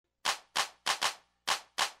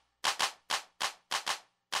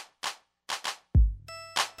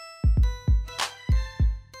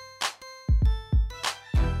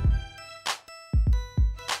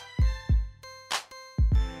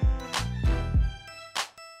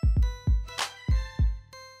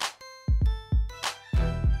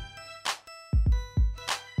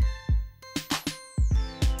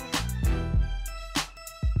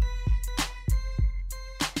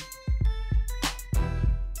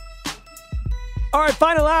All right,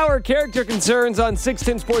 final hour, character concerns on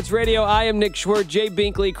 610 Sports Radio. I am Nick Schwartz, Jay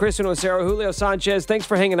Binkley, Kristen Ocero, Julio Sanchez. Thanks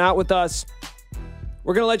for hanging out with us.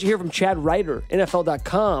 We're going to let you hear from Chad Ryder,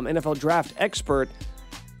 NFL.com, NFL draft expert.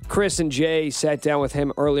 Chris and Jay sat down with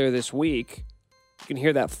him earlier this week. You can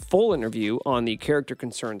hear that full interview on the Character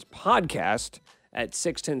Concerns podcast at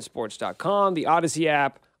 610sports.com, the Odyssey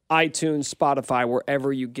app, iTunes, Spotify,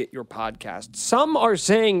 wherever you get your podcasts. Some are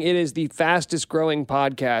saying it is the fastest growing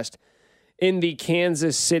podcast in the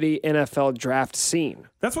Kansas City NFL draft scene.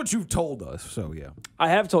 That's what you've told us, so yeah. I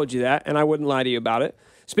have told you that, and I wouldn't lie to you about it.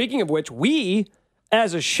 Speaking of which, we,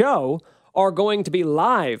 as a show, are going to be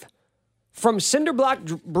live from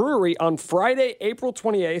Cinderblock Brewery on Friday, April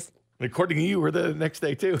 28th. According to you, we're the next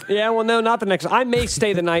day, too. Yeah, well, no, not the next. I may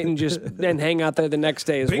stay the night and hang out there the next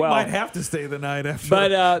day as Bink well. might have to stay the night after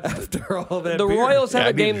all that the beer. Royals have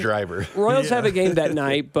a game. Driver. Royals have a game that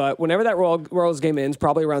night, but whenever that Royals game ends,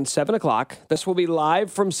 probably around 7 o'clock, this will be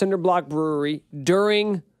live from Cinderblock Brewery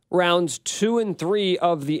during rounds 2 and 3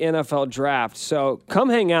 of the NFL draft. So come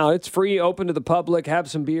hang out. It's free, open to the public. Have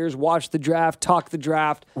some beers, watch the draft, talk the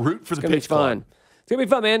draft. Root for it's the gonna pitch be fun. clock. It's gonna be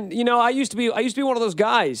fun, man. You know, I used to be one of those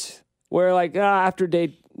guys where like after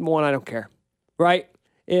day 1, I don't care, right?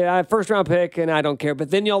 Yeah, first round pick, and I don't care.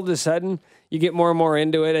 But then all of a sudden, you get more and more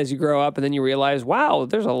into it as you grow up, and then you realize, wow,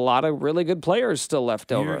 there's a lot of really good players still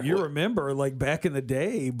left over. You remember, like back in the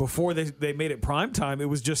day, before they made it prime time, it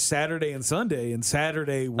was just Saturday and Sunday, and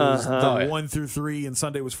Saturday was the 1 through 3, and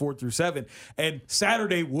Sunday was 4 through 7. And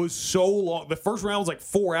Saturday was so long. The first round was like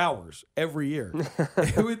 4 hours every year.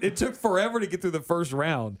 It took forever to get through the first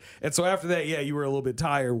round. And so after that, yeah, you were a little bit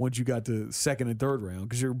tired once you got to second and third round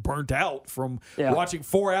because you're burnt out from watching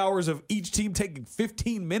 4 hours of each team taking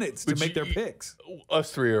 15 minutes to make their picks.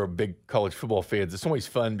 Us three are big college football fans. It's always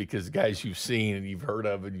fun because guys you've seen and you've heard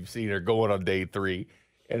of and you've seen are going on day 3,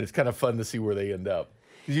 and it's kind of fun to see where they end up.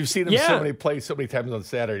 Because you've seen them play so many times on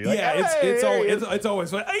Saturday. You're it's always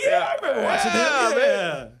fun. I remember watching it.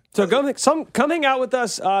 Yeah. So come hang out with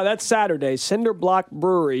us. That's Saturday, Cinderblock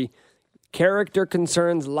Brewery. Character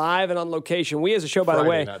Concerns live and on location. We as a show, by Friday, the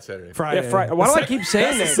way. not Saturday. Friday. Yeah, Friday. Why do I keep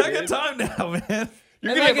saying that? That's the second time now, man.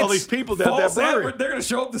 You're going to have all these people down that brewery. They're going to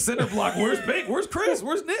show up to Cinderblock. Where's Bink? Where's Chris?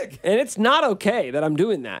 Where's Nick? And it's not okay that I'm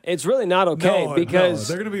doing that. It's really not okay because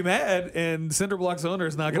they're going to be mad, and Cinderblock's owner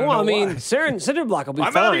is not going to know why. Well, I mean, why. Cinderblock will be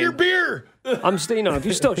fine. I'm out of your beer. I'm still, if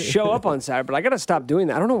you still show up on Saturday, but I got to stop doing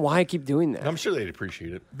that. I don't know why I keep doing that. I'm sure they'd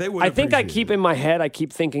appreciate it. They would. I think I keep in my head, I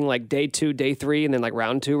keep thinking like day 2, day 3, and then like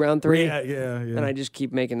round 2, round 3. Yeah. And I just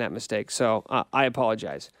keep making that mistake. So I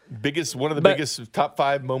apologize. One of the biggest top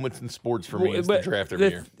 5 moments in sports for me is the draft every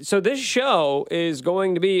year. So this show is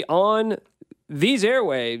going to be on these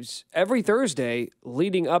airwaves every Thursday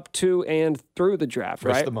leading up to and through the draft,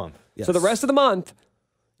 right? Rest of the month. Yes. So the rest of the month,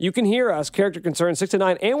 you can hear us, Character Concerns 6 to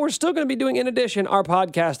 9, and we're still going to be doing, in addition, our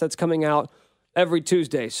podcast that's coming out every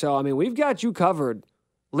Tuesday. So, I mean, we've got you covered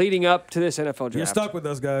leading up to this NFL draft. You're stuck with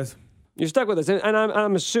us, guys. You're stuck with us. And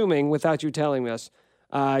I'm assuming, without you telling us,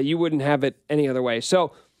 you wouldn't have it any other way.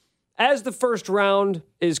 So, as the first round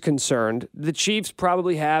is concerned, the Chiefs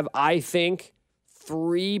probably have, I think,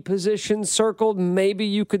 3 positions circled. Maybe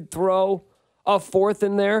you could throw a 4th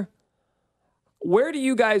in there. Where do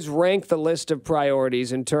you guys rank the list of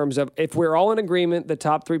priorities in terms of, if we're all in agreement, the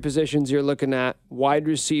top 3 positions you're looking at: wide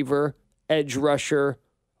receiver, edge rusher,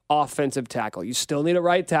 offensive tackle? You still need a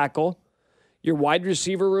right tackle. Your wide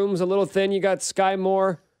receiver room's a little thin. You got Sky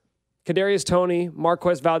Moore, Kadarius Toney,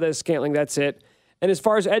 Marquez Valdez-Scantling. That's it. And as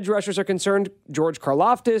far as edge rushers are concerned, George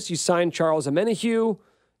Karlaftis, you signed Charles Omenihu.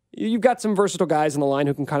 You've got some versatile guys on the line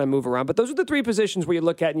who can kind of move around. But those are the 3 positions where you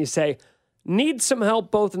look at and you say, need some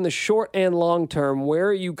help both in the short and long term. Where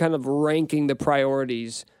are you kind of ranking the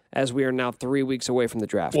priorities as we are now 3 weeks away from the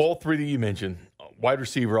draft? Well, all 3 that you mentioned: wide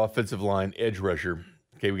receiver, offensive line, edge rusher.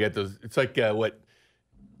 Okay, we got those. It's like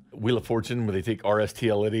Wheel of Fortune, where they take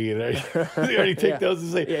RSTLD and they already take those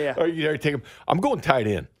and say, "Oh, you already take them." I'm going tight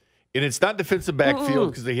end, and it's not defensive backfield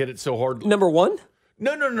because they hit it so hard. Number 1?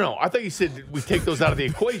 No. I thought you said we take those out of the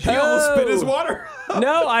equation. He almost spit his water.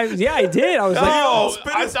 No, I did. I was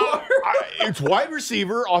It's wide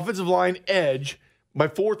receiver, offensive line, edge. My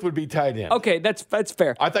 4th would be tight end. Okay, that's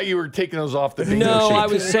fair. I thought you were taking those off the bingo No, sheet. I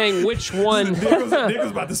was saying which one. Nick was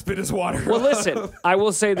about to spit his water. Well, listen, I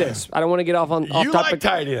will say this. I don't want to get off topic. You like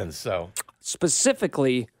tight ends, so.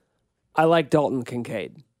 Specifically, I like Dalton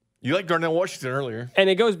Kincaid. You liked Darnell Washington earlier. And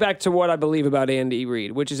it goes back to what I believe about Andy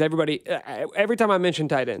Reid, which is every time I mention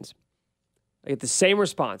tight ends, I get the same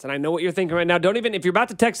response. And I know what you're thinking right now. If you're about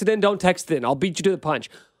to text it in, don't text it in. I'll beat you to the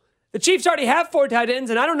punch. The Chiefs already have 4 tight ends,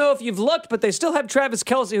 and I don't know if you've looked, but they still have Travis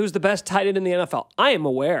Kelce, who's the best tight end in the NFL. I am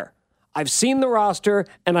aware. I've seen the roster,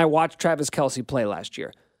 and I watched Travis Kelce play last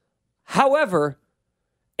year. However,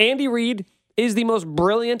 Andy Reid is the most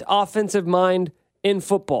brilliant offensive mind in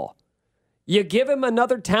football. You give him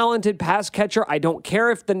another talented pass catcher. I don't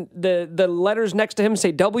care if the letters next to him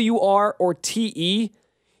say WR or TE.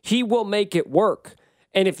 He will make it work.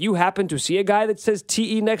 And if you happen to see a guy that says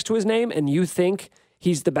TE next to his name and you think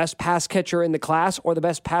he's the best pass catcher in the class or the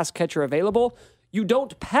best pass catcher available, you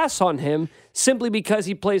don't pass on him simply because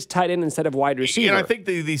he plays tight end instead of wide receiver. And I think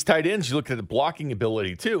these tight ends, you look at the blocking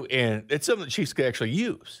ability too, and it's something the Chiefs could actually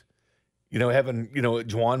use. Having,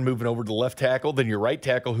 Juwan moving over to the left tackle, then your right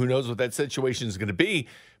tackle, who knows what that situation is going to be.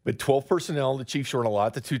 But 12 personnel, the Chiefs run a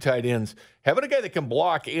lot, the 2 tight ends. Having a guy that can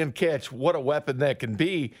block and catch, what a weapon that can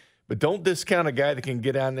be. But don't discount a guy that can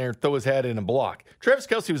get down there and throw his hat in and block. Travis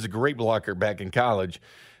Kelce was a great blocker back in college.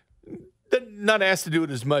 Not asked to do it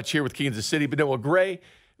as much here with Kansas City, but Noah Gray,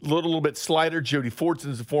 a little bit slighter. Jody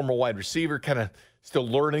Fortson's a former wide receiver, kind of still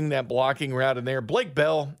learning that blocking route in there. Blake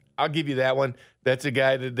Bell, I'll give you that one. That's a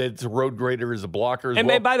guy that's a road grader as a blocker as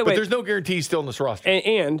well. By the way, but there's no guarantee he's still in this roster.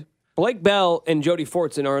 And Blake Bell and Jody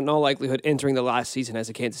Fortson are in all likelihood entering the last season as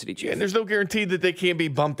a Kansas City Chief. Yeah, and there's no guarantee that they can't be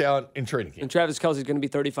bumped out in training camp. And Travis Kelce is going to be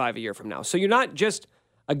 35 a year from now. So you're not just,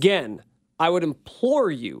 again, I would implore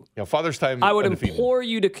you. Father's time. I would implore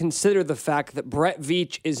you to consider the fact that Brett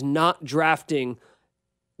Veach is not drafting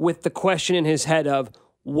with the question in his head of,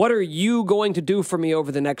 what are you going to do for me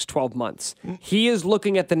over the next 12 months? He is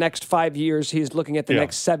looking at the next 5 years. He is looking at the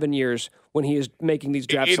next 7 years when he is making these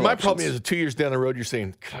draft selections. My problem is 2 years down the road, you're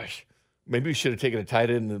saying, gosh, maybe we should have taken a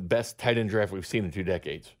tight end, the best tight end draft we've seen in 2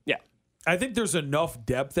 decades. Yeah. I think there's enough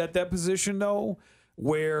depth at that position, though,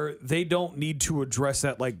 where they don't need to address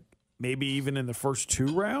that, like maybe even in the first 2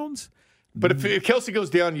 rounds. But if Kelce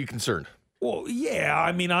goes down, you concerned? Well, yeah.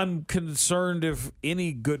 I mean, I'm concerned if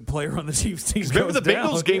any good player on the Chiefs team goes remember the down.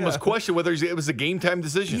 Bengals game was questioned whether it was a game-time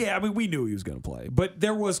decision. Yeah, I mean, we knew he was going to play. But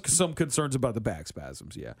there was some concerns about the back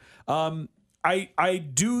spasms, yeah. I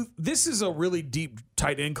do. This is a really deep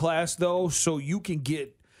tight end class, though, so you can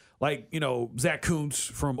get, like, Zach Kuntz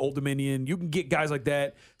from Old Dominion. You can get guys like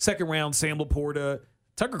that. Second round, Sam Laporta.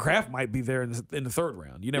 Tucker Kraft might be there in the 3rd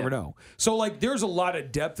round. You never know. So, like, there's a lot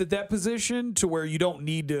of depth at that position to where you don't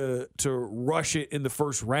need to rush it in the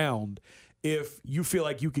 1st round if you feel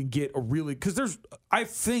like you can get a really – because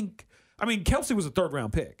Kelce was a 3rd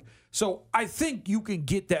round pick. So I think you can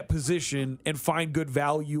get that position and find good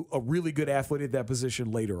value, a really good athlete at that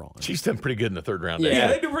position later on. She's done pretty good in the 3rd round. Yeah,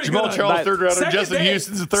 they do pretty Jamal good. Charles, 3rd rounder. Justin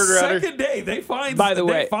Houston's a 3rd rounder. Second day, they find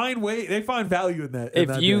value in that.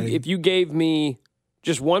 If you gave me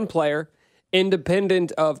just one player,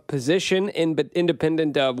 independent of position,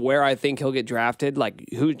 independent of where I think he'll get drafted, like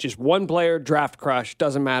who's just one player, draft crush,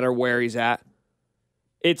 doesn't matter where he's at,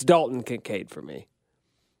 it's Dalton Kincaid for me.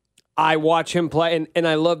 I watch him play, and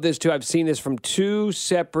I love this too. I've seen this from 2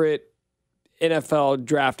 separate NFL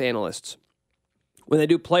draft analysts. When they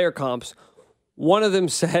do player comps, one of them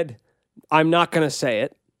said, I'm not going to say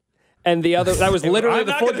it. And the other, that was literally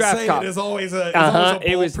the full draft comp. It is always a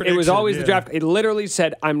it was always the draft. It literally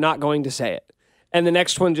said, I'm not going to say it. And the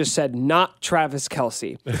next one just said, not Travis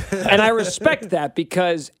Kelce. And I respect that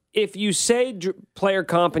because if you say player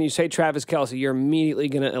comp and you say Travis Kelce, you're immediately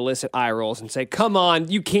going to elicit eye rolls and say, come on,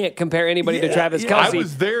 you can't compare anybody to Travis Kelce. I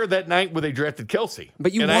was there that night when they drafted Kelce.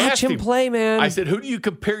 But you watch him play, man. I said, who do you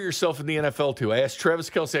compare yourself in the NFL to? I asked Travis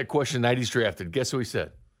Kelce that question the night he's drafted. Guess who he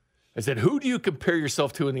said? I said, who do you compare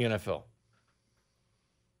yourself to in the NFL?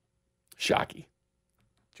 Shockey.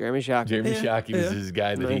 Jeremy Shockey. Jeremy Shockey was his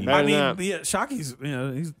guy that he... I mean, Shockey's,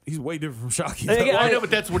 he's way different from Shockey. I know, but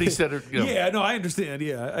that's what he said. Yeah, no, I understand.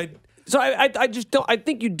 Yeah. I just don't, I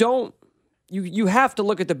think you have to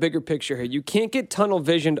look at the bigger picture here. You can't get tunnel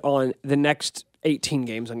visioned on the next 18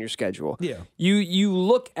 games on your schedule. Yeah. You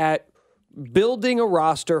look at building a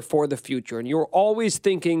roster for the future, and you're always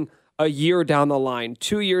thinking a year down the line,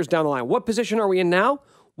 2 years down the line. What position are we in now?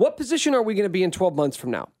 What position are we going to be in 12 months from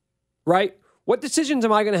now? Right? What decisions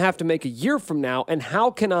am I going to have to make a year from now, and how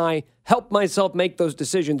can I help myself make those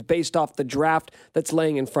decisions based off the draft that's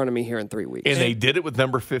laying in front of me here in 3 weeks? And they did it with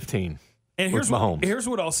number 15. And with Mahomes. Here's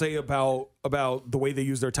what I'll say about the way they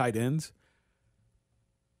use their tight ends.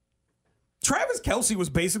 Travis Kelce was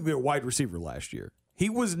basically a wide receiver last year. He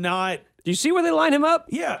was not. Do you see where they line him up?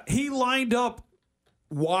 Yeah, he lined up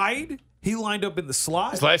wide. He lined up in the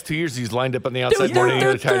slot. His last 2 years, he's lined up on the outside more than any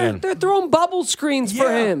other tight end. They're throwing bubble screens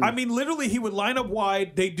for him. I mean, literally, he would line up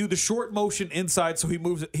wide. They do the short motion inside, so he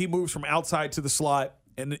moves from outside to the slot.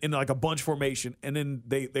 in like a bunch formation, and then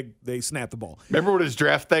they snap the ball. Remember what his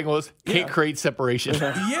draft thing was? Can't create separation.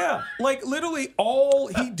 Yeah, like literally all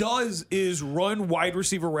he does is run wide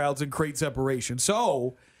receiver routes and create separation.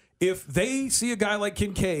 So if they see a guy like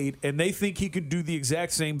Kincaid and they think he could do the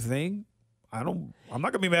exact same thing, I'm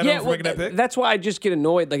not gonna be mad at him for making that pick. That's why I just get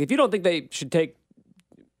annoyed. Like, if you don't think they should take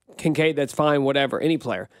Kincaid, that's fine, whatever, any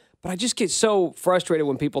player. But I just get so frustrated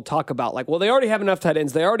when people talk about, like, well, they already have enough tight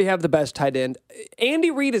ends. They already have the best tight end.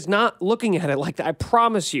 Andy Reid is not looking at it like that. I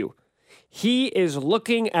promise you. He is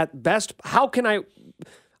looking at best.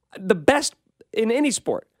 The best in any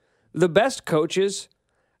sport, the best coaches,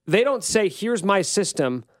 they don't say, here's my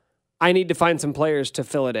system. I need to find some players to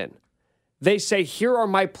fill it in. They say, here are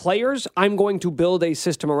my players. I'm going to build a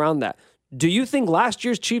system around that. Do you think last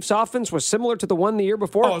year's Chiefs offense was similar to the one the year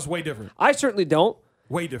before? Oh, it's way different. I certainly don't.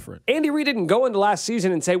 Way different. Andy Reid didn't go into last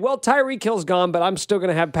season and say, well, Tyreek Hill's gone, but I'm still going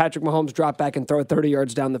to have Patrick Mahomes drop back and throw 30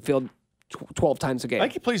 yards down the field 12 times a game. I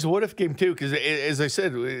think he plays the what-if game, too, because, as I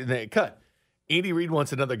said in that cut, Andy Reid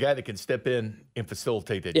wants another guy that can step in and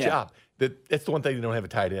facilitate that job. That's the one thing they don't have a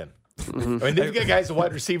tight end. Mm-hmm. I mean, they've got guys, a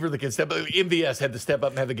wide receiver that can step up. MVS had to step up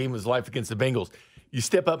and have the game of his life against the Bengals. You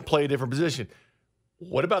step up and play a different position.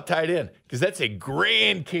 What about tight end? Because that's a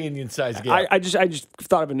Grand Canyon-sized game. I just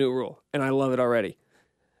thought of a new rule, and I love it already.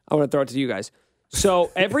 I want to throw it to you guys.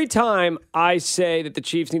 So every time I say that the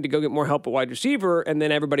Chiefs need to go get more help at wide receiver, and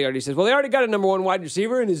then everybody already says, well, they already got a number one wide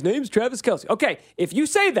receiver, and his name's Travis Kelce. Okay, if you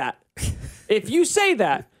say that,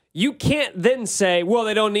 you can't then say, well,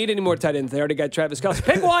 they don't need any more tight ends. They already got Travis Kelce.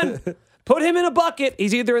 Pick one. Put him in a bucket.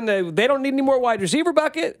 He's either in the they don't need any more wide receiver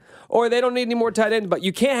bucket, or they don't need any more tight ends. But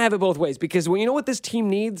you can't have it both ways, because when you know what this team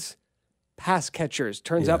needs? Pass catchers.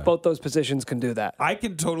 Turns out both those positions can do that. I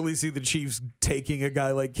can totally see the Chiefs taking a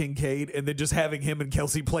guy like Kincaid and then just having him and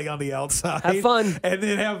Kelce play on the outside. Have fun. And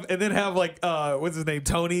then have like what's his name?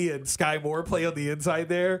 Tony and Sky Moore play on the inside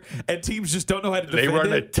there. And teams just don't know how to defend it. They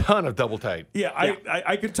run a ton of double tight. Yeah,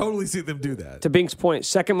 I could totally see them do that. To Bink's point,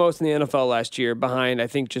 second most in the NFL last year, behind I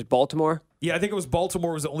think just Baltimore. Yeah, I think it was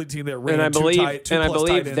Baltimore was the only team that ran I believe tight they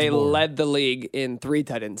ends more. led the league in 3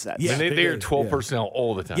 tight end sets. Yeah, they are 12 personnel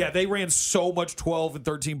all the time. Yeah, they ran so much 12 and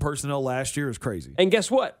 13 personnel last year. It was crazy. And guess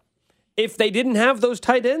what? If they didn't have those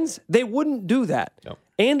tight ends, they wouldn't do that. No.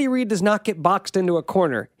 Andy Reid does not get boxed into a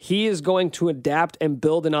corner. He is going to adapt and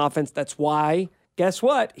build an offense. That's why, guess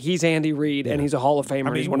what? He's Andy Reid, and he's a Hall of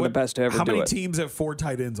Famer. He's one of the best to ever do it. How many teams have 4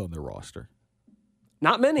 tight ends on their roster?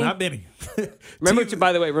 Not many. Remember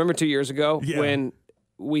 2 years ago when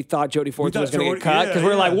we thought Jody Fortson was going to get cut? Because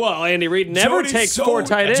we're like, whoa, Andy Reid never takes 4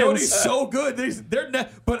 tight ends. Jody's so good.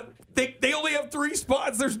 But they only have 3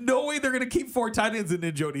 spots. There's no way they're going to keep 4 tight ends and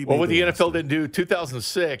then Jody. Well, what the NFL didn't do,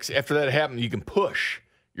 2006, after that happened, you can push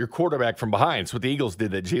your quarterback from behind. It's what the Eagles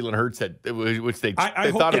did that Jalen Hurts had, which they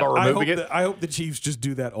thought about removing it. I hope the Chiefs just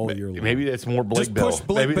do that all year long. Maybe that's more Blake Bell.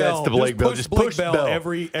 Maybe that's the Blake Bell. Just push Bell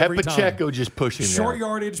every Have time. Pacheco just push him Short there.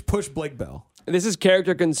 yardage, push Blake Bell. This is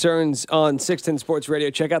Character Concerns on 610 Sports Radio.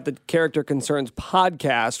 Check out the Character Concerns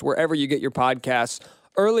podcast wherever you get your podcasts.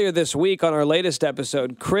 Earlier this week on our latest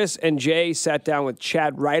episode, Chris and Jay sat down with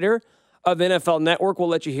Chad Ryder of NFL Network. We'll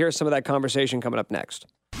let you hear some of that conversation coming up next.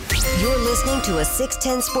 You're listening to a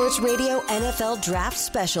 610 Sports Radio NFL Draft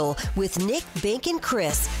Special with Nick, Bink, and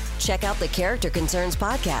Chris. Check out the Character Concerns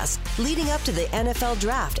podcast leading up to the NFL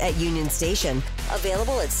Draft at Union Station.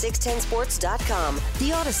 Available at 610sports.com,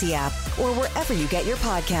 the Odyssey app, or wherever you get your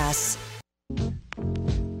podcasts.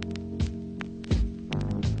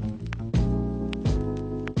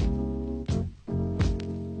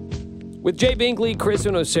 With Jay Binkley, Chris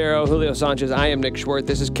Unocero, Julio Sanchez, I am Nick Schwartz.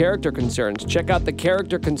 This is Character Concerns. Check out the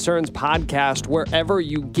Character Concerns podcast wherever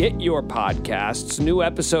you get your podcasts. New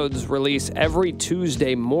episodes release every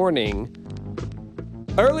Tuesday morning.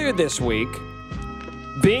 Earlier this week,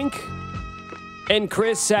 Bink and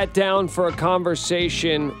Chris sat down for a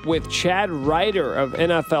conversation with Chad Ryder of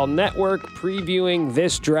NFL Network, previewing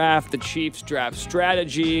this draft, the Chiefs draft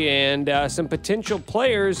strategy, and some potential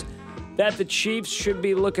players that the Chiefs should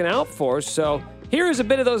be looking out for. So here is a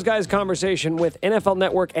bit of those guys' conversation with NFL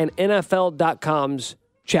Network and NFL.com's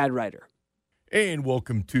Chad Ryder. And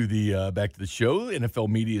welcome to the back to the show. NFL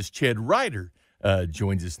Media's Chad Ryder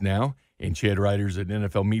joins us now. And Chad Ryder is an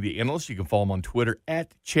NFL media analyst. You can follow him on Twitter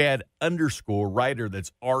at Chad_Ryder.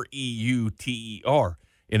 That's Reuter.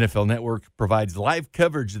 NFL Network provides live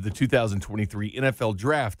coverage of the 2023 NFL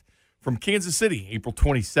Draft from Kansas City, April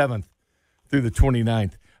 27th through the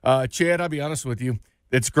 29th. Chad, I'll be honest with you.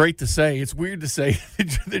 It's great to say. It's weird to say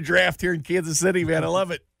the draft here in Kansas City, man. I love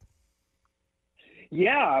it.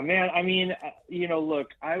 Yeah, man. I mean, look,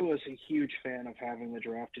 I was a huge fan of having the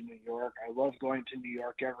draft in New York. I love going to New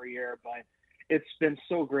York every year, but it's been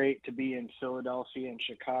so great to be in Philadelphia and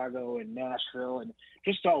Chicago and Nashville and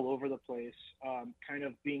just all over the place, kind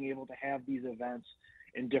of being able to have these events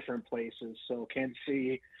in different places. So Kansas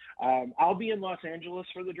City, I'll be in Los Angeles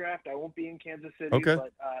for the draft. I won't be in Kansas City, Okay.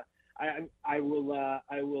 but I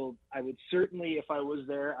would certainly, if I was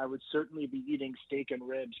there, I would certainly be eating steak and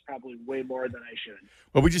ribs, probably way more than I should.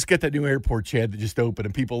 Well, we just got that new airport, Chad, that just opened,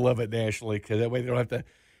 and people love it nationally because that way they don't have to.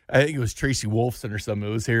 I think it was Tracy Wolfson or something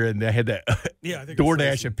who was here, and they had that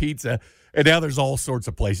DoorDash and pizza, and now there's all sorts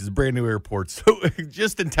of places, brand new airports. So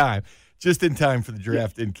just in time for the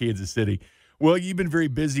draft in Kansas City. Well, you've been very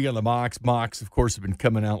busy on the mocks. Mocks, of course, have been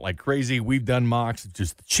coming out like crazy. We've done mocks of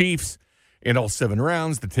just the Chiefs in all 7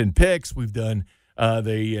 rounds, the 10 picks. We've done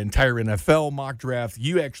the entire NFL mock draft.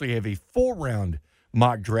 You actually have a 4-round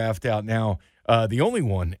mock draft out now, the only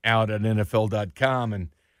one out at NFL.com. And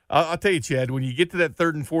I'll tell you, Chad, when you get to that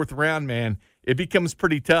 3rd and 4th round, man, it becomes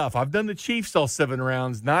pretty tough. I've done the Chiefs all 7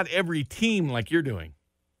 rounds, not every team like you're doing.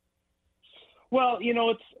 Well,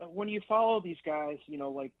 it's when you follow these guys,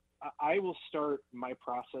 like I will start my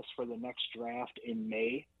process for the next draft in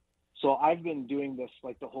May. So I've been doing this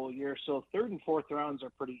like the whole year. So 3rd and 4th rounds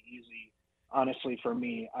are pretty easy, honestly, for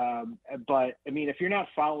me. But I mean, if you're not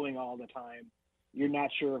following all the time, you're not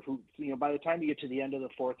sure of who, by the time you get to the end of the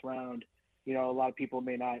 4th round, a lot of people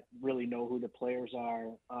may not really know who the players are.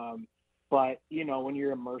 But when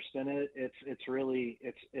you're immersed in it, it's really,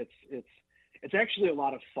 it's actually a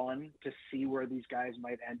lot of fun to see where these guys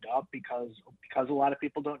might end up because a lot of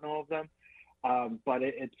people don't know of them. But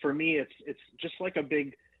for me, it's just like a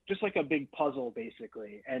big puzzle,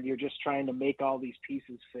 basically, and you're just trying to make all these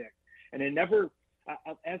pieces fit. And it never,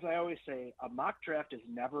 as I always say, a mock draft is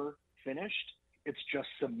never finished. It's just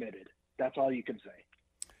submitted. That's all you can say.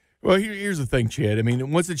 Well, here's the thing, Chad. I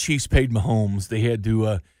mean, once the Chiefs paid Mahomes, they had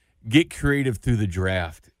to get creative through the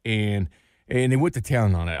draft, and they went to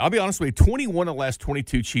town on it. I'll be honest with you, 21 of the last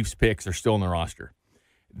 22 Chiefs picks are still on the roster.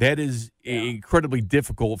 That is incredibly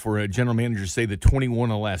difficult for a general manager to say that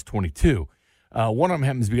 21 of the last 22. One of them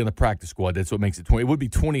happens to be on the practice squad. That's what makes it 20. It would be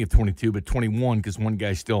 20 of 22, but 21 because one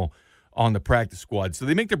guy's still on the practice squad. So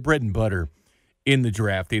they make their bread and butter in the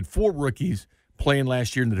draft. They had 4 rookies playing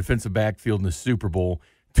last year in the defensive backfield in the Super Bowl.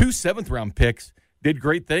 2 7th-round picks did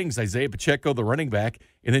great things. Isaiah Pacheco, the running back,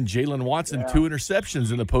 and then Jalen Watson, 2 interceptions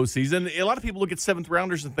in the postseason. A lot of people look at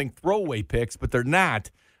 7th-rounders and think throwaway picks, but they're not.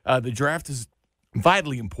 The draft is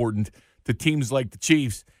vitally important to teams like the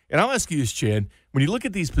Chiefs. And I'll ask you this, Chad. When you look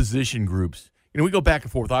at these position groups, we go back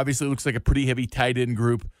and forth. Obviously, it looks like a pretty heavy tight end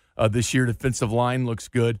group this year. Defensive line looks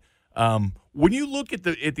good. When you look at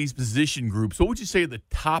these position groups, what would you say are the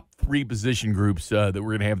top 3 position groups that we're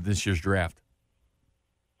going to have in this year's draft?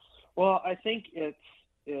 Well, I think it's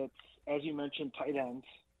as you mentioned, tight ends.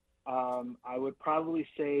 I would probably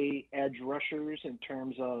say edge rushers in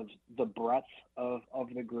terms of the breadth of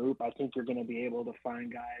the group. I think you're going to be able to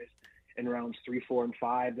find guys in rounds 3, 4, and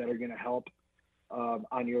 5 that are going to help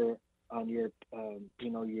on your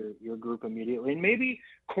group immediately. And maybe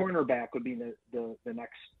cornerback would be the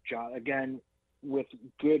next job. Again, with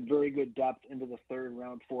very good depth into the 3rd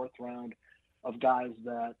round, 4th round of guys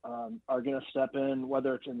that are going to step in,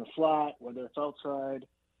 whether it's in the slot, whether it's outside.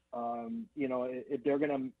 They're going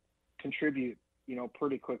to contribute,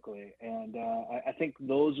 pretty quickly. And I think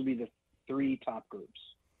those would be the 3 top groups.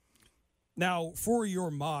 Now, for your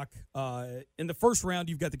mock, in the 1st round,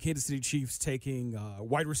 you've got the Kansas City Chiefs taking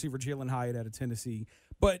wide receiver Jalen Hyatt out of Tennessee.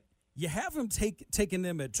 But you have him taking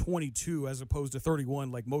them at 22 as opposed to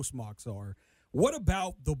 31 like most mocks are. What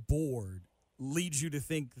about the board leads you to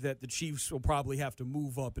think that the Chiefs will probably have to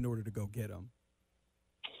move up in order to go get him?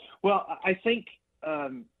 Well, I think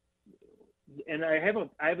and I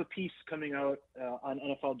have a piece coming out on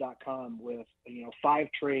NFL.com with 5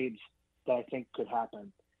 trades that I think could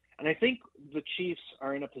happen. And I think the Chiefs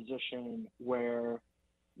are in a position where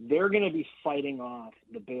they're going to be fighting off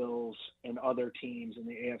the Bills and other teams in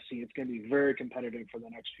the AFC. It's going to be very competitive for the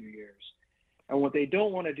next few years. And what they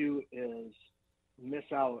don't want to do is miss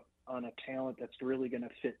out on a talent that's really going to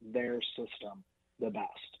fit their system the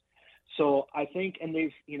best. So I think, and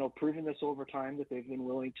they've, proven this over time that they've been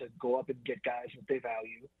willing to go up and get guys that they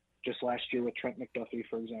value, just last year with Trent McDuffie,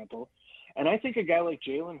 for example. And I think a guy like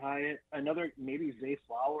Jalen Hyatt, another maybe Zay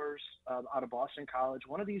Flowers out of Boston College,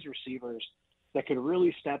 one of these receivers that could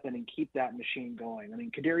really step in and keep that machine going. I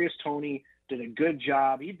mean, Kadarius Toney did a good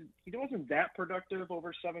job. He wasn't that productive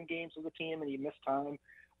over 7 games with the team, and he missed time.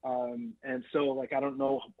 And so, I don't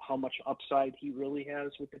know how much upside he really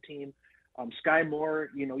has with the team. Sky Moore,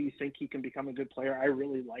 you think he can become a good player. I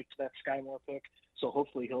really liked that Sky Moore pick, so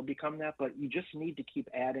hopefully he'll become that. But you just need to keep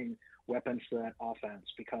adding weapons to that offense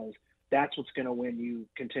because that's what's going to win you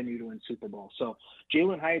continue to win Super Bowl. So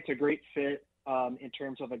Jalen Hyatt's a great fit in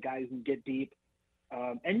terms of a guy who can get deep.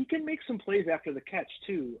 And he can make some plays after the catch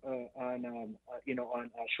too, on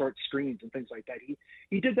short screens and things like that.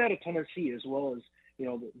 He did that at Tennessee as well as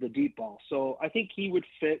the deep ball. So I think he would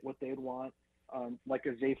fit what they'd want. Like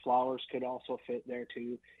a Zay Flowers could also fit there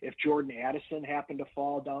too. If Jordan Addison happened to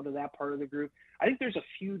fall down to that part of the group, I think there's a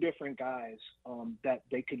few different guys that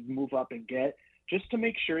they could move up and get just to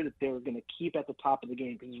make sure that they're going to keep at the top of the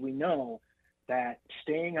game, because we know that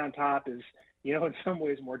staying on top is in some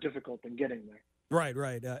ways more difficult than getting there. Right.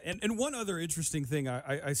 And one other interesting thing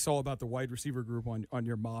I saw about the wide receiver group on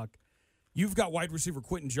your mock, you've got wide receiver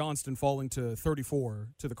Quentin Johnston falling to 34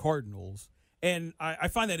 to the Cardinals. And I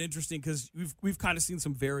find that interesting because we've kind of seen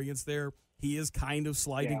some variance there. He is kind of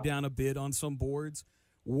sliding down a bit on some boards.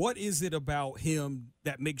 What is it about him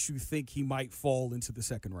that makes you think he might fall into the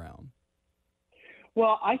second round?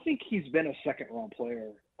 Well, I think he's been a second-round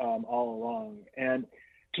player all along. And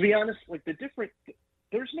to be honest,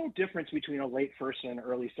 there's no difference between a late first and an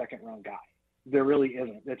early second-round guy. There really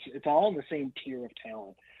isn't. It's all in the same tier of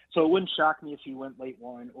talent. So it wouldn't shock me if he went late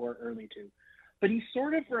one or early two. But he's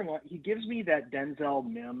sort of he gives me that Denzel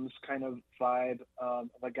Mims kind of vibe of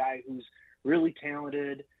a guy who's really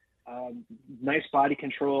talented, nice body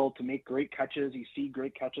control to make great catches. You see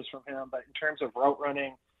great catches from him. But in terms of route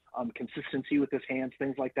running, consistency with his hands,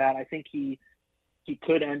 things like that, I think he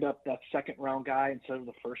could end up that second-round guy instead of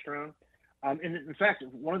the first round. And in fact,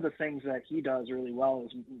 one of the things that he does really well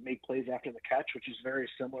is make plays after the catch, which is very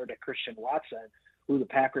similar to Christian Watson, who the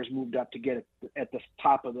Packers moved up to get at the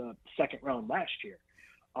top of the second round last year.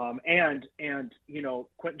 And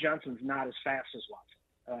Quentin Johnston's not as fast as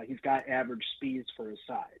Watson. He's got average speeds for his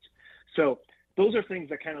size. So those are things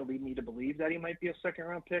that kind of lead me to believe that he might be a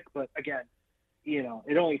second-round pick. But again,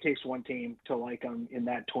 it only takes one team to like him in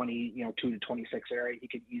that 2 to 26 area. He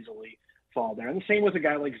could easily fall there. And the same with a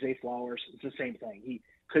guy like Zay Flowers. It's the same thing. He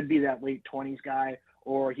could be that late 20s guy,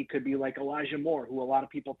 or he could be like Elijah Moore, who a lot of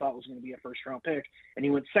people thought was going to be a first-round pick, and he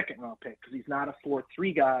went second-round pick because he's not a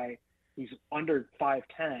 4.3 guy. He's under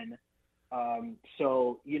 5'10".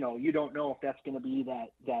 So, you don't know if that's going to be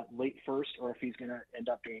that late first or if he's going to end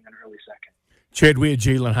up being an early second. Chad, we had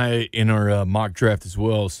Jalen Hyatt in our mock draft as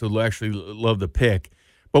well, so actually love the pick.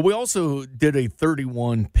 But we also did a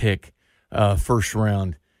 31 pick first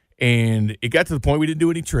round. And it got to the point we didn't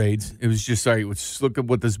do any trades. It was just, sorry, let's look at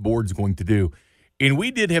what this board's going to do. And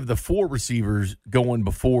we did have the 4 receivers going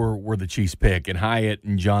before were the Chiefs pick, and Hyatt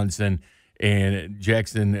and Johnson and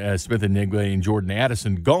Jackson Smith-Njigba and Jordan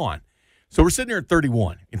Addison gone. So we're sitting there at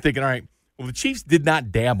 31 and thinking, all right, well, the Chiefs did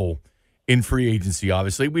not dabble in free agency,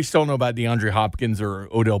 obviously. We still don't know about DeAndre Hopkins or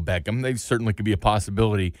Odell Beckham. They certainly could be a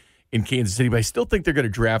possibility in Kansas City, but I still think they're going to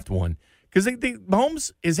draft one because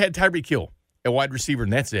Mahomes has had Tyreek Hill at wide receiver,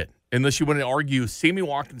 and that's it. Unless you want to argue Sammy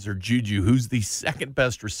Watkins or Juju, who's the second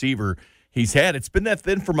best receiver he's had. It's been that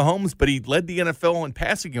thin for Mahomes, but he led the NFL in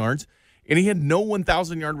passing yards, and he had no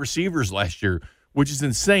 1,000-yard receivers last year, which is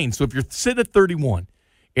insane. So if you're sitting at 31,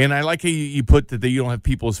 and I like how you put that you don't have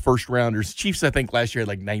people as first-rounders. Chiefs, I think, last year had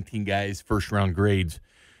like 19 guys, first-round grades.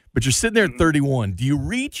 But you're sitting there at 31. Do you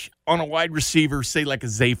reach on a wide receiver, say like a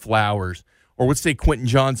Zay Flowers, or let's say Quentin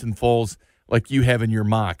Johnston falls like you have in your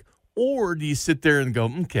mock? Or do you sit there and go,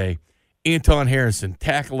 okay, Anton Harrison,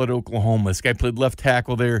 tackle at Oklahoma. This guy played left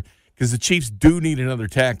tackle there because the Chiefs do need another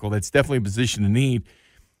tackle. That's definitely a position to need.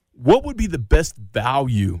 What would be the best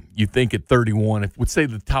value, you think, at 31 if, let's say,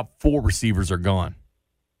 the top 4 receivers are gone?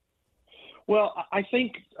 Well, I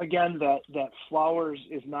think, again, that Flowers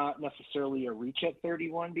is not necessarily a reach at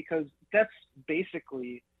 31 because that's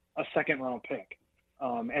basically a second-round pick.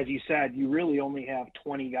 As you said, you really only have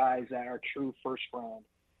 20 guys that are true first-round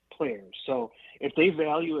players. So if they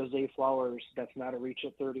value as Zay Flowers, that's not a reach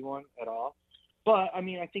at 31 at all. But I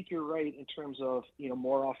mean, I think you're right in terms of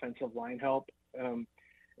more offensive line help.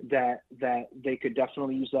 That they could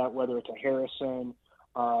definitely use that. Whether it's a Harrison,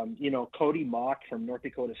 Cody Mock from North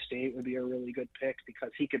Dakota State would be a really good pick because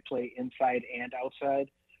he could play inside and outside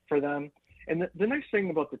for them. And the nice thing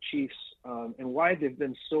about the Chiefs and why they've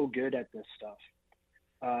been so good at this stuff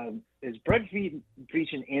is Brett Veach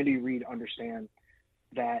and Andy Reid understand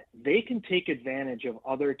that they can take advantage of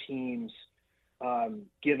other teams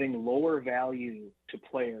giving lower value to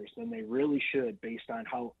players than they really should based on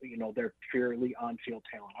how, they're purely on-field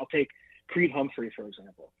talent. I'll take Creed Humphrey, for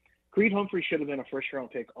example. Creed Humphrey should have been a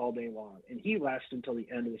first-round pick all day long, and he lasted until the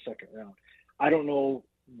end of the second round. I don't know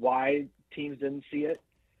why teams didn't see it,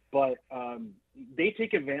 but they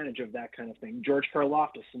take advantage of that kind of thing. George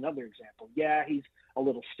Karlaftis, another example. Yeah, he's a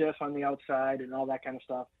little stiff on the outside and all that kind of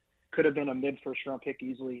stuff. Could have been a mid-first round pick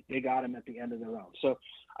easily. They got him at the end of the round. So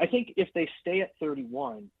I think if they stay at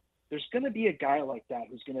 31, there's going to be a guy like that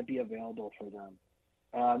who's going to be available for them.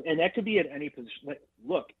 And that could be at any position.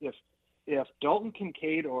 Look, if Dalton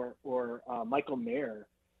Kincaid or Michael Mayer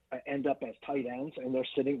end up as tight ends and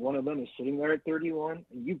one of them is sitting there at 31,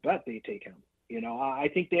 you bet they take him. I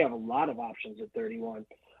think they have a lot of options at 31.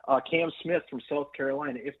 Cam Smith from South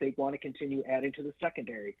Carolina, if they want to continue adding to the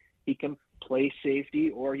secondary, he can play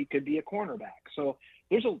safety or he could be a cornerback. So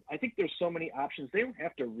I think there's so many options. They don't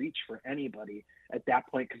have to reach for anybody at that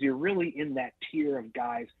point because you're really in that tier of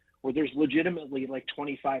guys where there's legitimately like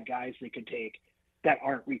 25 guys they could take that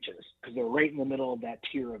aren't reaches because they're right in the middle of that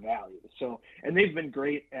tier of value. So, and they've been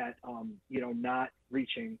great at, not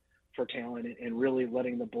reaching for talent and really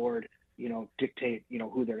letting the board, dictate,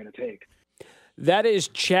 who they're going to take. That is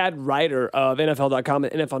Chad Ryder of NFL.com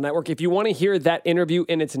and NFL Network. If you want to hear that interview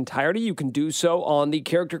in its entirety, you can do so on the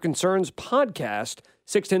Character Concerns podcast,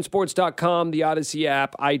 610sports.com, the Odyssey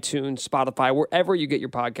app, iTunes, Spotify, wherever you get your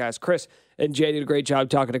podcast. Chris and Jay did a great job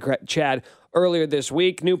talking to Chad earlier this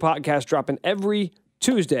week. New podcast dropping every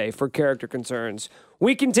Tuesday for Character Concerns.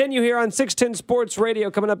 We continue here on 610 Sports Radio.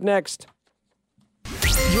 Coming up next.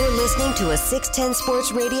 You're listening to a 610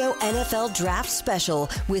 Sports Radio NFL Draft Special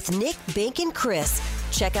with Nick, Bink, and Chris.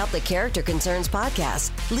 Check out the Character Concerns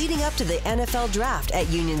podcast leading up to the NFL Draft at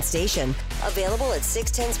Union Station. Available at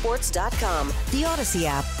 610sports.com, the Odyssey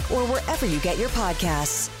app, or wherever you get your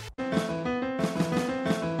podcasts.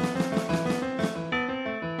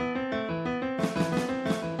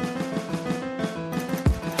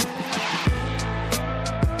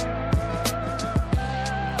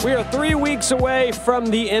 We are 3 weeks away from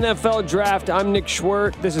the NFL Draft. I'm Nick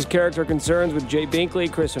Schwerdt. This is Character Concerns with Jay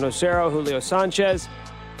Binkley, Chris Nocero, Julio Sanchez.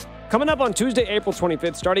 Coming up on Tuesday, April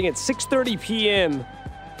 25th, starting at 6:30 p.m.,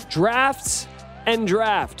 Drafts and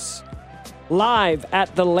Drafts, live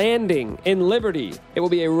at The Landing in Liberty. It will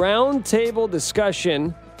be a roundtable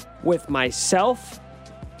discussion with myself,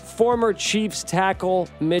 former Chiefs tackle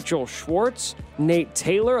Mitchell Schwartz, Nate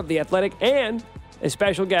Taylor of The Athletic, and a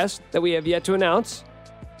special guest that we have yet to announce.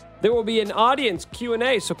 There will be an audience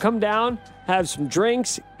Q&A, so come down, have some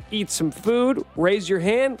drinks, eat some food, raise your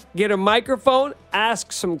hand, get a microphone,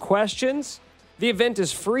 ask some questions. The event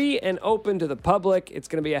is free and open to the public. It's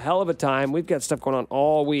going to be a hell of a time. We've got stuff going on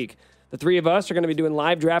all week. The three of us are going to be doing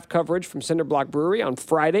live draft coverage from Cinder Block Brewery on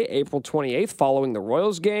Friday, April 28th, following the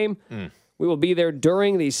Royals game. We will be there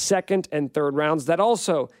during the second and third rounds. That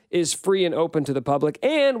also is free and open to the public.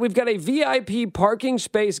 And we've got a VIP parking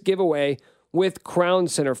space giveaway with Crown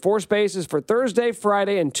Center. 4 spaces for Thursday,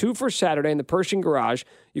 Friday, and 2 for Saturday in the Pershing Garage.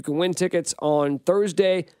 You can win tickets on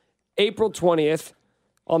Thursday, April 20th,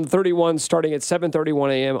 on the 31, starting at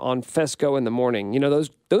 7:31 a.m. on Fesco in the morning.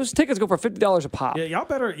 Those tickets go for $50 a pop. Yeah, y'all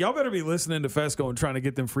better be listening to Fesco and trying to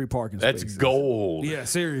get them free parking spaces. That's gold. Yeah,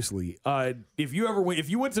 seriously. If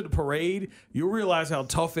you went to the parade, you'll realize how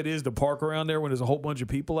tough it is to park around there when there's a whole bunch of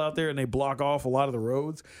people out there and they block off a lot of the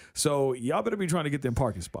roads. So y'all better be trying to get them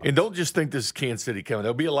parking spots. And don't just think this is Kansas City coming.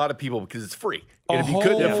 There'll be a lot of people because it's free. And if you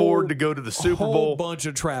couldn't afford to go to the Super Bowl, a whole bunch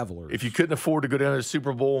of travelers. If you couldn't afford to go down to the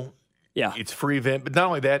Super Bowl, yeah, it's a free event. But not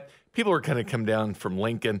only that, people are going to come down from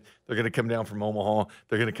Lincoln. They're going to come down from Omaha.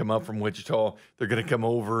 They're going to come up from Wichita. They're going to come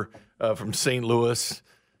over from St. Louis.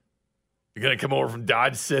 They're going to come over from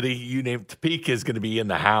Dodge City. You name it. Topeka is going to be in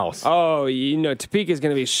the house. Oh, Topeka is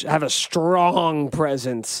going to have a strong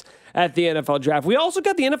presence at the NFL Draft. We also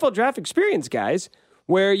got the NFL Draft Experience, guys,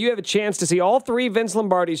 where you have a chance to see all 3 Vince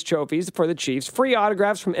Lombardi's trophies for the Chiefs, free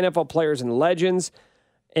autographs from NFL players and legends,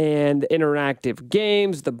 and interactive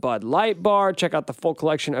games, the Bud Light Bar. Check out the full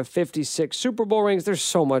collection of 56 Super Bowl rings. There's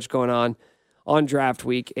so much going on draft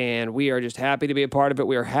week, and we are just happy to be a part of it.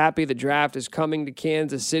 We are happy the draft is coming to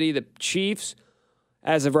Kansas City. The Chiefs,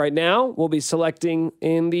 as of right now, will be selecting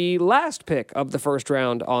in the last pick of the first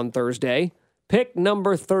round on Thursday, pick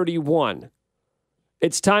number 31.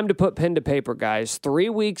 It's time to put pen to paper, guys. 3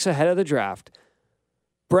 weeks ahead of the draft.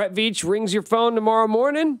 Brett Veach rings your phone tomorrow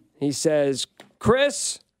morning. He says,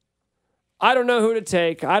 Chris, I don't know who to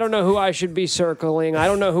take. I don't know who I should be circling. I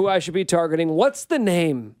don't know who I should be targeting. What's the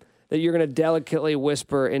name that you're going to delicately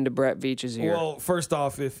whisper into Brett Veach's ear? Well, first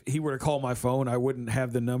off, if he were to call my phone, I wouldn't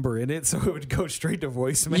have the number in it, so it would go straight to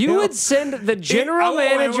voicemail. You would send the general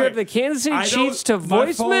manager of the Kansas City Chiefs to My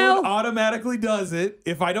voicemail? phone automatically does it.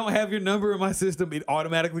 If I don't have your number in my system, it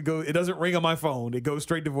automatically goes. It doesn't ring on my phone. It goes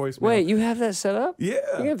straight to voicemail. Wait, you have that set up? Yeah.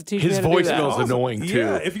 You have to teach His me how to do that. voicemail's annoying too.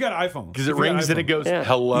 Yeah, if you got an iPhone. Because it rings and it goes,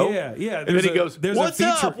 hello? Yeah. And then he goes, what's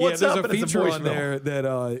up? What's up? There's a And it's a feature on voicemail. there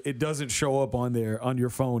that it doesn't show up on there on your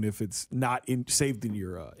phone if it's not saved in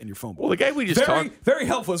your phone book. Well, the guy we just very, talked. very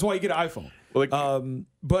helpful. That's why you get an iPhone. Well,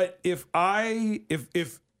 But if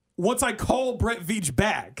once I call Brett Veach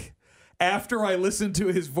back after I listen to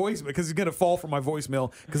his voicemail, because he's gonna fall for my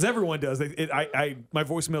voicemail, because everyone does. My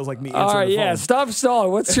voicemail is like me answering All right, the phone. yeah. Stop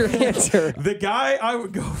stalling. What's your answer? The guy I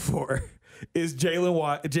would go for is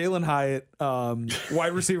Jalen Hyatt,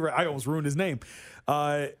 wide receiver. I almost ruined his name.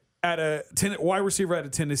 Wide receiver out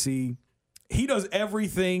of Tennessee. He does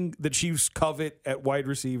everything the Chiefs covet at wide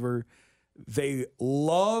receiver. They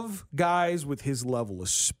love guys with his level of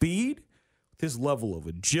speed, with his level of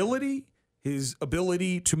agility, his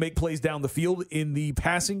ability to make plays down the field in the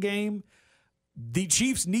passing game. The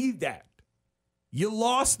Chiefs need that. You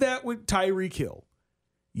lost that with Tyreek Hill.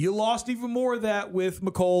 You lost even more of that with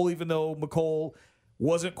McCole, even though McCole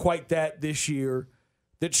wasn't quite that this year.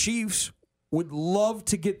 The Chiefs would love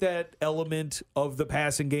to get that element of the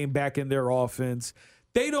passing game back in their offense.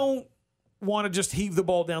 They don't want to just heave the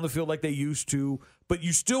ball down the field like they used to, but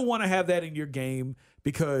you still want to have that in your game,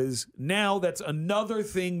 because now that's another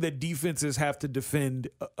thing that defenses have to defend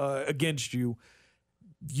against you.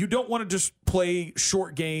 You don't want to just play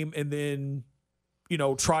short game and then,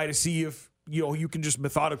 try to see if, you can just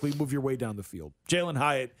methodically move your way down the field. Jalen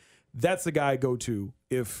Hyatt, that's the guy I go to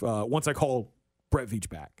if once I call Brett Veach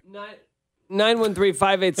back.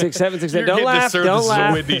 913-586-7610. Don't laugh. Don't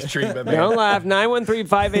laugh. Don't laugh.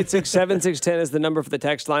 913-586-7610 is the number for the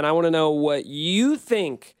text line. I want to know what you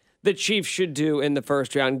think the Chiefs should do in the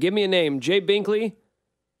first round. Give me a name. Jay Binkley?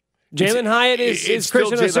 Jalen Hyatt is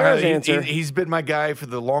Christian Osura's answer. He's been my guy for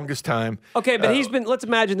the longest time. Okay, but he's been, let's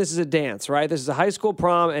imagine this is a dance, right? This is a high school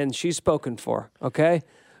prom, and she's spoken for, okay?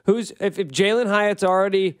 If Jalen Hyatt's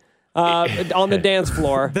already on the dance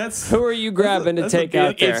floor, who are you grabbing to take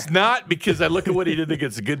out there? It's not, because I look at what he did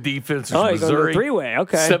against a good defense. Oh, Missouri. You're going to three-way,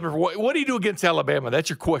 okay. What do you do against Alabama? That's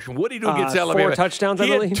your question. What do you do against Alabama? 4 touchdowns, I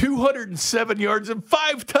believe. He had 207 yards and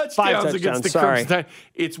 5 touchdowns against the Crimson Tide.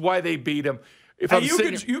 It's why they beat him.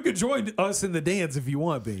 You could join us in the dance if you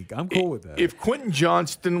want, Bink. I'm cool with that. If Quentin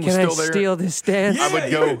Johnston was Can still I there, steal this dance? I would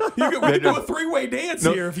go. We could do a three-way dance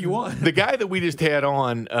here if you want. The guy that we just had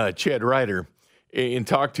on, Chad Ryder, and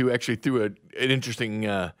talked to actually through an interesting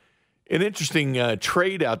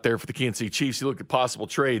trade out there for the Kansas City Chiefs. He looked at possible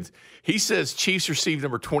trades. He says Chiefs received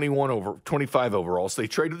number 25 overall, so they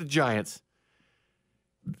traded with the Giants.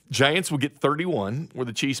 Giants will get 31 where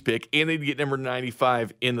the Chiefs pick, and they'd get number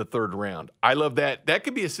 95 in the third round. I love that. That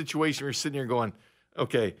could be a situation where you're sitting here going,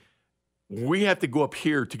 okay, we have to go up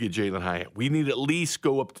here to get Jalen Hyatt. We need at least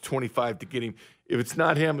go up to 25 to get him. If it's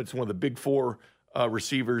not him, it's one of the big four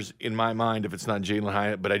receivers in my mind, if it's not Jalen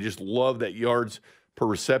Hyatt. But I just love that yards per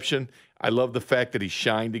reception. I love the fact that he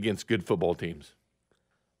shined against good football teams.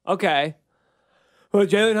 Okay. Well,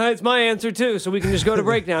 Jalen Hyatt's my answer too, so we can just go to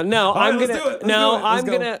break now. No, I'm gonna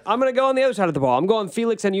go on the other side of the ball. I'm going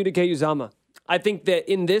Felix and Uzama. I think that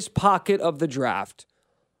in this pocket of the draft,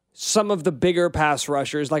 some of the bigger pass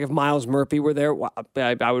rushers, like if Miles Murphy were there,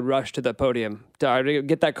 I would rush to the podium to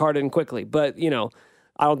get that card in quickly. But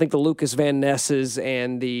I don't think the Lucas Van Nesses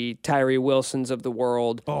and the Tyree Wilsons of the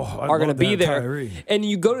world are going to be there. Tyree. And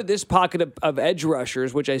you go to this pocket of edge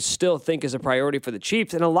rushers, which I still think is a priority for the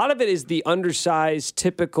Chiefs. And a lot of it is the undersized,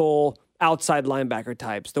 typical outside linebacker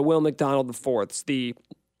types, the Will McDonald IV, the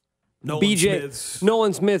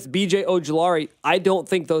Nolan Smith, BJ Ojulari. I don't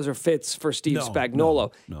think those are fits for Steve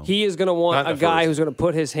Spagnuolo. No. He is going to want a guy who's going to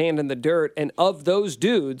put his hand in the dirt. And of those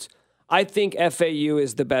dudes, I think FAU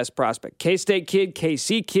is the best prospect. K-State kid,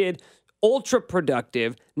 KC kid, ultra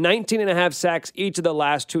productive, 19.5 sacks each of the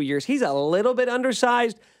last 2 years. He's a little bit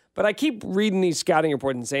undersized, but I keep reading these scouting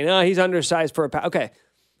reports and saying, he's undersized for a Okay,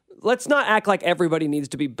 let's not act like everybody needs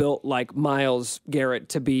to be built like Myles Garrett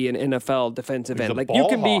to be an NFL defensive end. Like you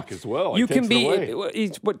can be as well. You can be.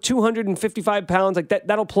 He's 255 pounds. Like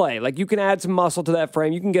that'll play. Like you can add some muscle to that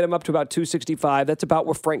frame. You can get him up to about 265. That's about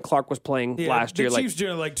where Frank Clark was playing last year. The Chiefs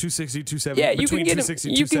generally like 260, 270. Yeah,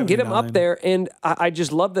 you can get him up there, and I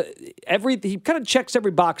just love that he kind of checks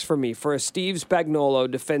every box for me for a Steve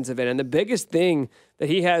Spagnuolo defensive end. And the biggest thing that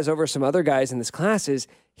he has over some other guys in this class is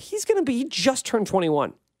he just turned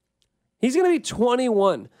 21. He's going to be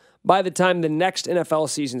 21 by the time the next NFL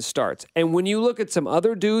season starts. And when you look at some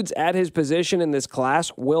other dudes at his position in this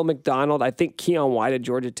class, Will McDonald, I think Keon White at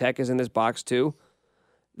Georgia Tech is in this box too.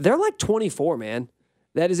 They're like 24, man.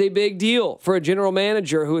 That is a big deal for a general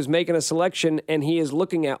manager who is making a selection and he is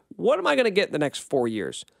looking at, what am I going to get in the next 4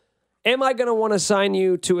 years? Am I going to want to sign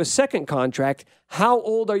you to a second contract? How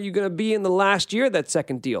old are you going to be in the last year of that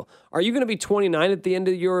second deal? Are you going to be 29 at the end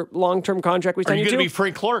of your long-term contract we signed you to? Are you going to be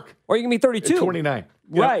Frank Clark? Or are you going to be 32? At 29.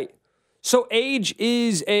 Right. Yep. So age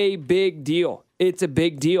is a big deal. It's a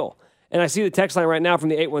big deal. And I see the text line right now from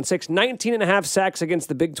the 816, 19 and a half sacks against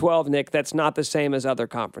the Big 12, Nick. That's not the same as other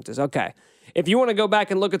conferences. Okay. If you want to go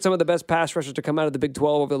back and look at some of the best pass rushers to come out of the Big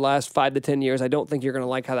 12 over the last 5 to 10 years, I don't think you're going to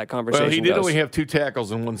like how that conversation goes. Well, he did only have 2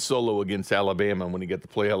 tackles and 1 solo against Alabama when he got to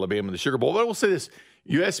play Alabama in the Sugar Bowl. But I will say this.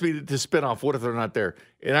 You asked me to spin off what if they're not there.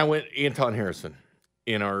 And I went Anton Harrison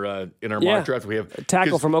in our mock draft. We have a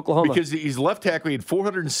tackle from Oklahoma. Because he's left tackle. He had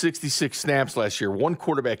 466 snaps last year, 1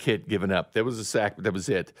 quarterback hit given up. That was a sack, but that was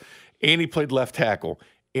it. And he played left tackle.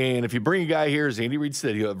 And if you bring a guy here, as Andy Reid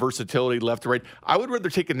said, you have versatility left to right. I would rather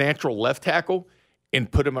take a natural left tackle and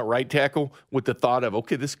put him at right tackle with the thought of,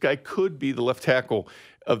 okay, this guy could be the left tackle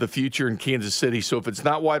of the future in Kansas City. So if it's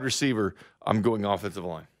not wide receiver, I'm going offensive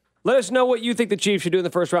line. Let us know what you think the Chiefs should do in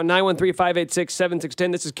the first round.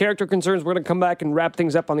 913-586-7610. This is Character Concerns. We're going to come back and wrap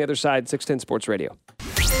things up on the other side. 610 Sports Radio.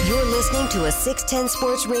 You're listening to a 610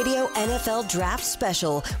 Sports Radio NFL Draft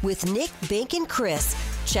Special with Nick, Bink, and Chris.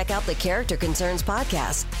 Check out the Character Concerns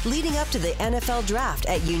podcast leading up to the NFL Draft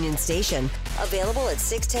at Union Station. Available at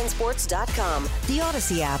 610sports.com, the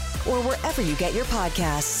Odyssey app, or wherever you get your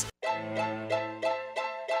podcasts.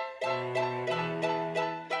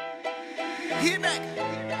 Get back.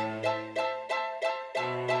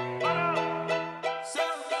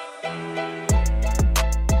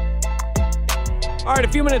 All right,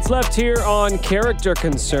 a few minutes left here on Character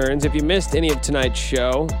Concerns. If you missed any of tonight's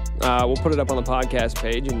show, we'll put it up on the podcast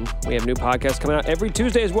page, and we have new podcasts coming out every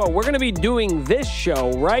Tuesday as well. We're going to be doing this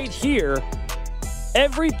show right here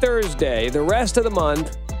every Thursday, the rest of the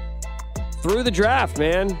month, through the draft,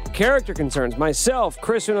 man. Character Concerns. Myself,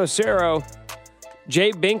 Chris Unocero,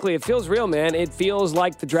 Jay Binkley. It feels real, man. It feels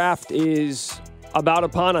like the draft is about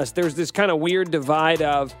upon us. There's this kind of weird divide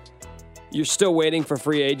of you're still waiting for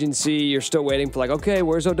free agency. You're still waiting for okay,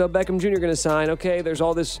 where's Odell Beckham Jr. going to sign? Okay, there's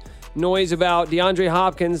all this noise about DeAndre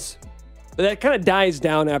Hopkins. But that kind of dies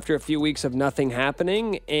down after a few weeks of nothing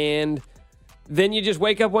happening. And then you just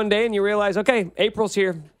wake up one day and you realize, okay, April's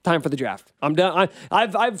here. Time for the draft. I'm done.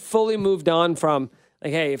 I've fully moved on from,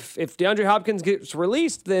 hey, if DeAndre Hopkins gets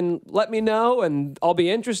released, then let me know and I'll be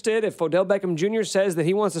interested. If Odell Beckham Jr. says that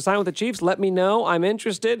he wants to sign with the Chiefs, let me know. I'm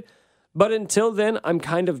interested. But until then, I'm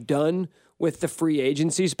kind of done with the free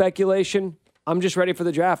agency speculation. I'm just ready for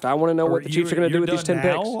the draft. I want to know what the Chiefs are going to do with these 10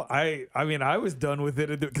 picks. I was done with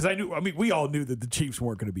it because we all knew that the Chiefs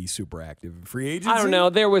weren't going to be super active in free agency. I don't know.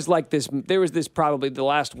 There was this probably the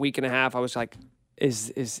last week and a half. I was like,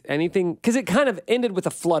 is anything, because it kind of ended with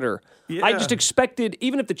a flutter. Yeah. I just expected,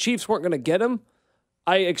 even if the Chiefs weren't going to get him,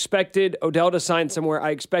 I expected Odell to sign somewhere. I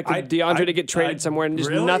expected DeAndre to get traded somewhere, and just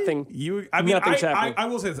really? Nothing. Nothing's happening. I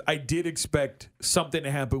will say this. I did expect something to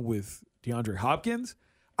happen with DeAndre Hopkins.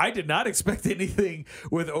 I did not expect anything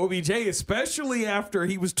with OBJ, especially after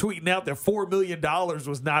he was tweeting out that $4 million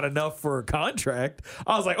was not enough for a contract.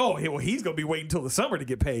 I was like, oh, well, he's going to be waiting until the summer to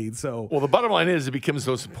get paid. So, well, the bottom line is it becomes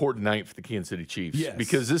the most important night for the Kansas City Chiefs. Yes.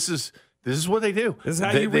 Because this is what they do. This is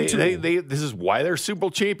how you reach this is why they're Super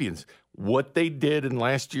Bowl champions. What they did in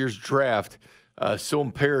last year's draft, so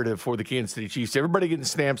imperative for the Kansas City Chiefs. Everybody getting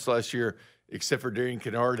snaps last year, except for Darian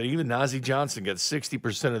Kennard, and even Najee Johnson got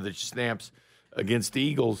 60% of the snaps against the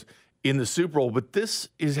Eagles in the Super Bowl. But this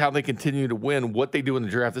is how they continue to win. What they do in the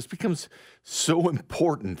draft, this becomes so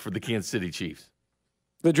important for the Kansas City Chiefs.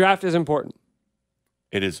 The draft is important.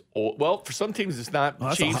 It is. Well, for some teams, it's not.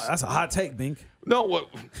 Well, that's a hot take, Bink. No.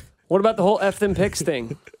 What about the whole F them picks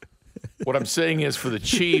thing? What I'm saying is for the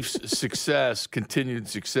Chiefs' success, continued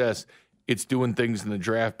success, it's doing things in the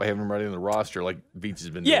draft by having them right on the roster like Beats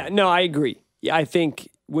has been doing. Yeah, no, I agree. Yeah, I think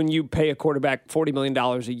when you pay a quarterback $40 million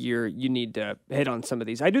a year, you need to hit on some of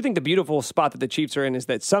these. I do think the beautiful spot that the Chiefs are in is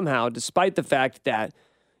that somehow, despite the fact that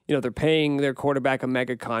they're paying their quarterback a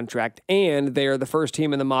mega contract and they are the first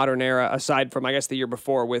team in the modern era, aside from, I guess, the year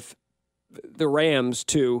before with the Rams,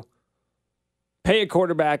 to pay a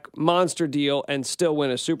quarterback, monster deal, and still win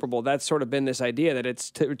a Super Bowl. That's sort of been this idea that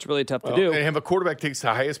it's really tough to do. And have a quarterback takes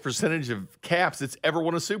the highest percentage of caps that's ever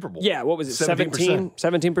won a Super Bowl. Yeah, what was it, 17%?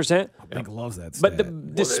 17%? Bink loves that stat.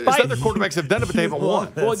 But despite... other quarterbacks have done it, but they haven't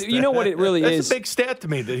won. Well, you know what it really is? That's a big stat to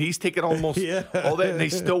me, that he's taken almost all that, and they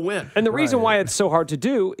still win. And the reason why it's so hard to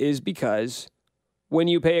do is because when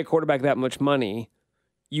you pay a quarterback that much money,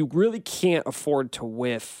 you really can't afford to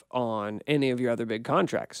whiff on any of your other big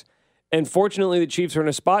contracts. And fortunately, the Chiefs are in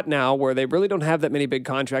a spot now where they really don't have that many big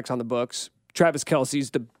contracts on the books. Travis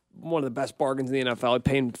Kelce's one of the best bargains in the NFL,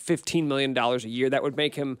 paying $15 million a year. That would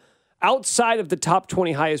make him outside of the top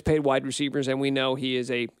 20 highest paid wide receivers, and we know he is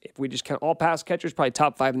if we just count all pass catchers, probably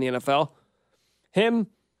top 5 in the NFL. Him,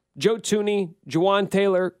 Joe Tooney, Juwan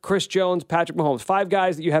Taylor, Chris Jones, Patrick Mahomes. 5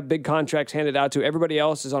 guys that you have big contracts handed out to. Everybody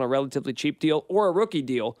else is on a relatively cheap deal or a rookie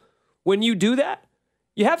deal. When you do that,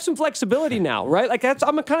 you have some flexibility now, right? Like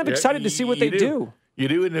I'm kind of excited to see what they do. You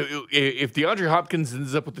do, and if DeAndre Hopkins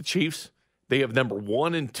ends up with the Chiefs, they have number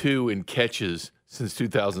 1 and 2 in catches since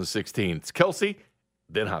 2016. It's Kelce,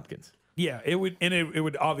 then Hopkins. Yeah, it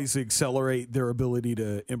would obviously accelerate their ability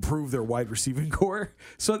to improve their wide receiving core.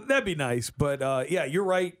 So that'd be nice. But yeah, you're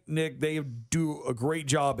right, Nick. They do a great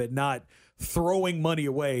job at not throwing money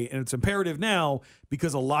away, and it's imperative now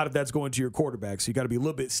because a lot of that's going to your quarterback. So you got to be a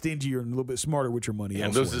little bit stingier and a little bit smarter with your money. Yeah,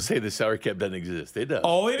 and those that say the salary cap doesn't exist, it does.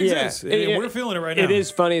 Oh, it exists. We're feeling it right now. It is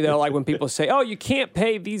funny though, like when people say, "Oh, you can't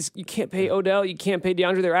pay Odell, you can't pay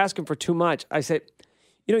DeAndre. They're asking for too much." I say,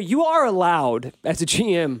 you are allowed as a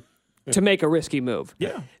GM to make a risky move.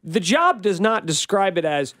 Yeah. The job does not describe it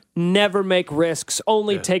as never make risks,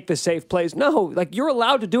 only take the safe plays. No, like you're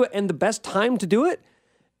allowed to do it, and the best time to do it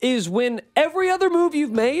is when every other move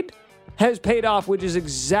you've made has paid off, which is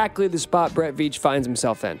exactly the spot Brett Veach finds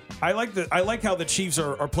himself in. I like how the Chiefs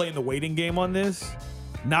are playing the waiting game on this.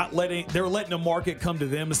 They're letting the market come to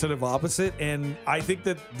them instead of opposite, and I think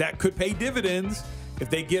that could pay dividends if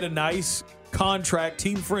they get a nice contract,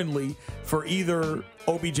 team friendly, for either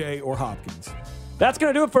OBJ or Hopkins. That's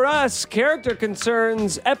going to do it for us. Character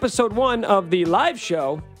Concerns, episode 1 of the live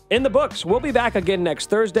show in the books. We'll be back again next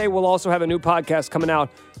Thursday. We'll also have a new podcast coming out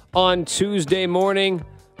on Tuesday morning.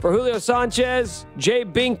 For Julio Sanchez, Jay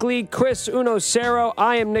Binkley, Chris Uno-Cero,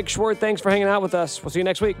 I am Nick Schwartz. Thanks for hanging out with us. We'll see you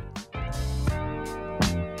next week.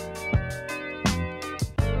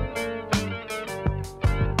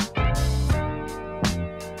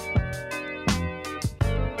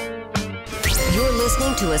 You're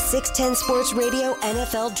listening to a 610 Sports Radio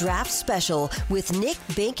NFL Draft Special with Nick,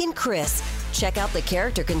 Bink, and Chris. Check out the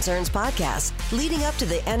Character Concerns podcast leading up to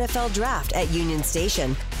the NFL Draft at Union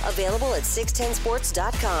Station. Available at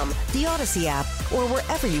 610sports.com, the Odyssey app, or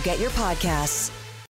wherever you get your podcasts.